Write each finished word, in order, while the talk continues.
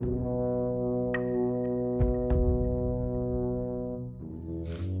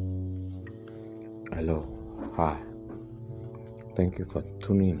Hi, thank you for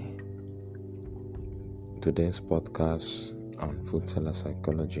tuning in. Today's podcast on food seller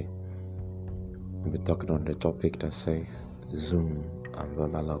psychology. We'll be talking on the topic that says Zoom and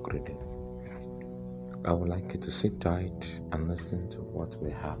verbal log reading. I would like you to sit tight and listen to what we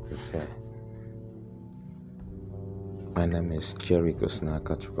have to say. My name is Jerry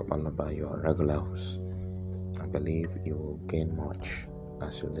Gosnaka Chukapalaba, your regular host. I believe you will gain much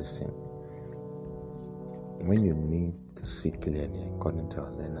as you listen. When you need to see clearly, according to our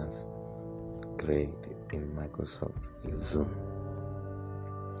learners grade in Microsoft, use Zoom.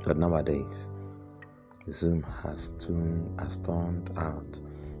 But nowadays, Zoom has turned out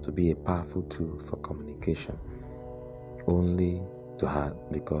to be a powerful tool for communication. Not only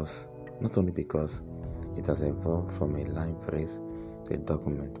because it has evolved from a line phrase to a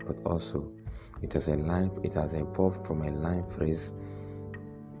document, but also it has evolved from a line phrase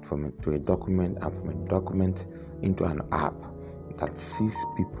to a document, and from a document into an app that sees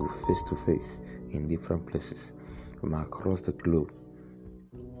people face to face in different places from across the globe.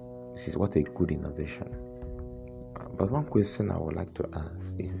 This is what a good innovation. But one question I would like to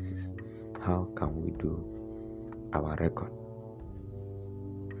ask is how can we do our record?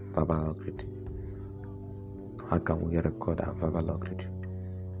 Verbal log reading. How can we record our verbal log reading?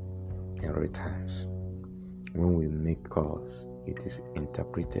 Every time when we make calls, it is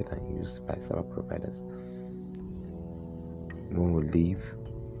interpreted and used by server providers. When we leave,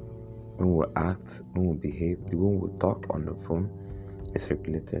 when we act, when we behave, when we talk on the phone is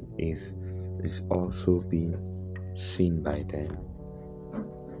regulated, is also being seen by them.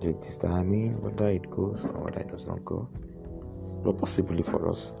 They determine whether it goes or whether it does not go. But possibly for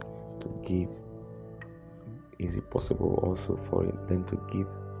us to give, is it possible also for them to give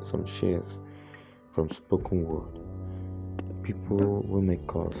some shares from spoken word? People will make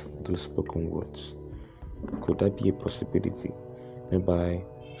calls do spoken words. Could that be a possibility whereby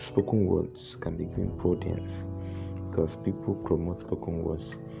spoken words can be given prominence? Because people promote spoken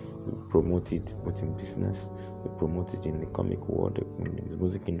words. They promote it both in business, they promote it in the comic world, in the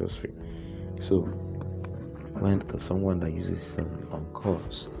music industry. So when someone that uses on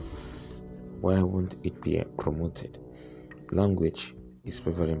calls, why won't it be promoted? Language is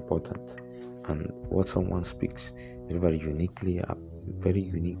very important, and what someone speaks is very unique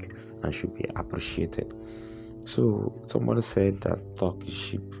and should be appreciated. So somebody said that talk is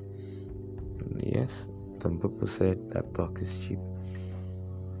cheap. Yes, some people said that talk is cheap.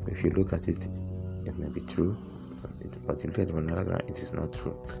 If you look at it, it may be true, but if you look at it, it is not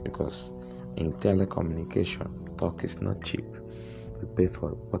true, because in telecommunication, talk is not cheap. We pay for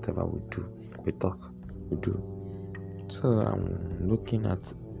whatever we do. We talk, we do. So I'm looking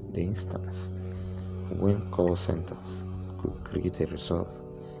at the instance when call centers could create a resolve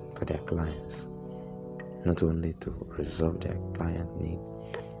for their clients, not only to resolve their client need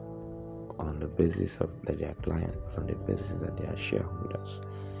on the basis of that they are clients, but on the basis that they are shareholders,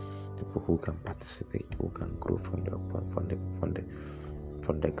 people who can participate, who can grow from the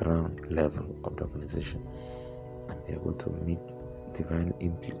ground level of the organization and be able to meet divine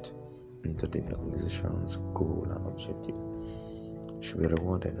input into the organization's goal and objective, should be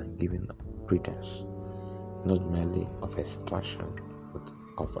rewarded and given credence, not merely of extraction, but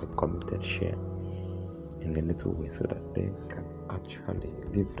of a committed share in a little way, so that they can actually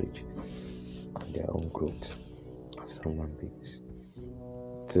leverage on their own growth as human beings,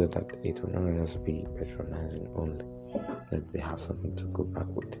 so that it will not just be patronizing only, that they have something to go back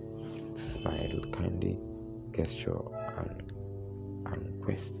with. This is my kindly gesture and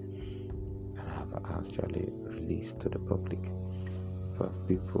request that I have actually released to the public for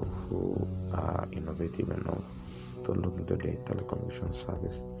people who are innovative enough to look into the telecommunication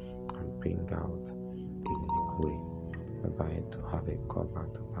service and bring out a unique way whereby to have a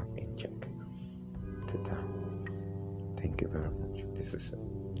callback to back in check to time. Thank you very much. This is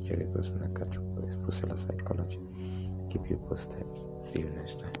Jerry Gosnaka Chukapalaba, food seller psychology. Keep you posted. See you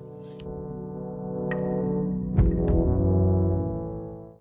next time.